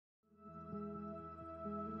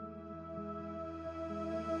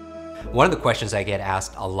One of the questions I get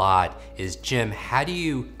asked a lot is, Jim, how do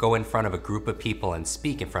you go in front of a group of people and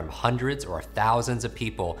speak in front of hundreds or thousands of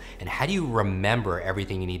people? And how do you remember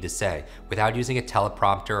everything you need to say without using a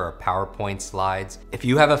teleprompter or PowerPoint slides? If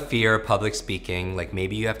you have a fear of public speaking, like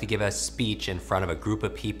maybe you have to give a speech in front of a group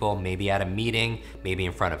of people, maybe at a meeting, maybe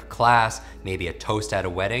in front of class, maybe a toast at a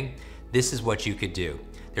wedding, this is what you could do.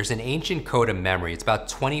 There's an ancient code of memory, it's about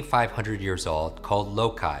 2,500 years old, called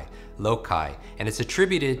Loci, and it's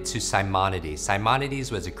attributed to Simonides.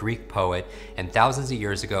 Simonides was a Greek poet, and thousands of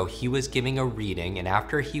years ago, he was giving a reading, and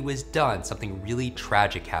after he was done, something really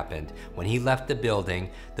tragic happened. When he left the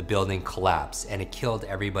building collapsed, and it killed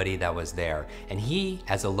everybody that was there. And he,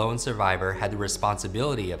 as a lone survivor, had the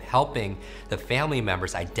responsibility of helping the family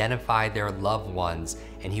members identify their loved ones,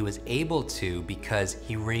 and he was able to because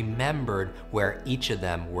he remembered where each of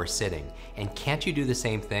them were sitting. And can't you do the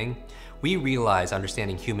same thing? We realize,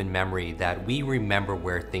 understanding human memory, that we remember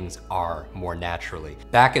where things are more naturally.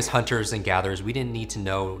 Back as hunters and gatherers, we didn't need to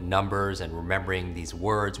know numbers and remembering these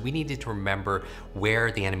words. We needed to remember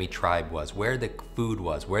where the enemy tribe was, where the food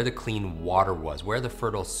was, where the clean water was, where the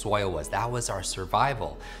fertile soil was. That was our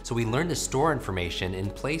survival. So we learned to store information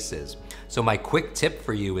in places. So my quick tip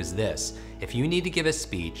for you is this. If you need to give a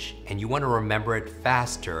speech and you want to remember it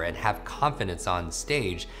faster and have confidence on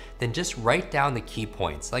stage, then just write down the key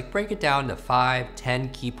points. Like break it down to 5, 10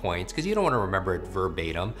 key points, because you don't want to remember it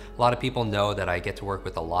verbatim. A lot of people know that I get to work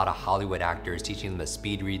with a lot of Hollywood actors, teaching them to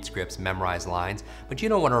speed read scripts, memorize lines, but you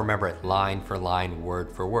don't want to remember it line for line,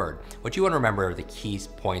 word for word. What you want to remember are the key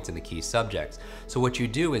points and the key subjects. So what you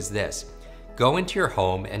do is this. Go into your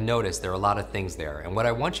home and notice there are a lot of things there. And what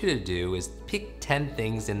I want you to do is pick 10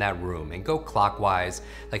 things in that room and go clockwise,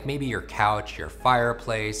 like maybe your couch, your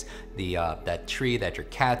fireplace, that tree that your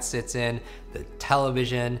cat sits in, the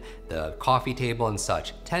television, the coffee table and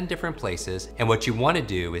such, 10 different places. And what you want to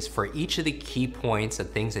do is for each of the key points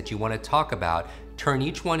and things that you want to talk about, turn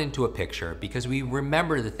each one into a picture, because we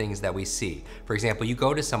remember the things that we see. For example, you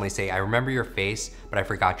go to someone and say, I remember your face, but I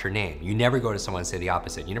forgot your name. You never go to someone and say the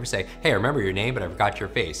opposite. You never say, hey, I remember your name, but I forgot your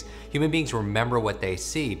face. Human beings remember what they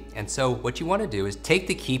see. And so what you want to do is take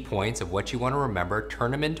the key points of what you want to remember,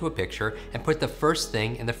 turn them into a picture, and put the first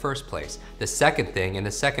thing in the first place, the second thing in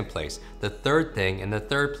the second place, the third thing in the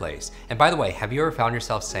third place. And by the way, have you ever found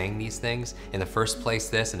yourself saying these things? In the first place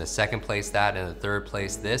this, in the second place that, in the third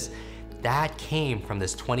place this? That came from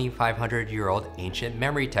this 2,500-year-old ancient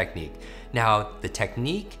memory technique. Now, the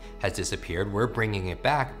technique has disappeared, we're bringing it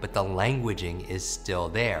back, but the languaging is still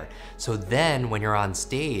there. So then when you're on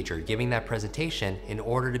stage or giving that presentation, in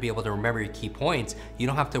order to be able to remember your key points, you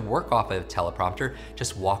don't have to work off of a teleprompter,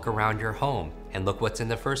 just walk around your home and look what's in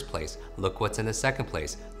the first place, look what's in the second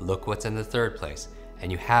place, look what's in the third place,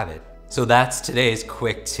 and you have it. So that's today's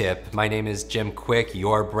quick tip. My name is Jim Kwik,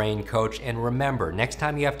 your brain coach. And remember, next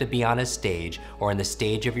time you have to be on a stage or on the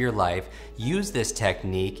stage of your life, use this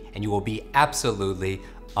technique and you will be absolutely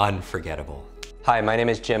unforgettable. Hi, my name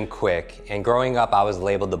is Jim Kwik, and growing up I was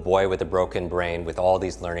labeled the boy with a broken brain with all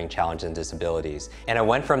these learning challenges and disabilities. And I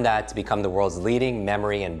went from that to become the world's leading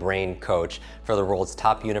memory and brain coach for the world's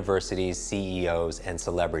top universities, CEOs, and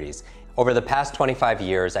celebrities. Over the past 25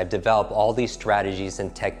 years, I've developed all these strategies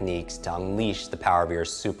and techniques to unleash the power of your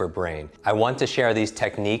super brain. I want to share these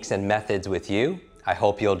techniques and methods with you. I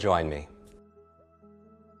hope you'll join me.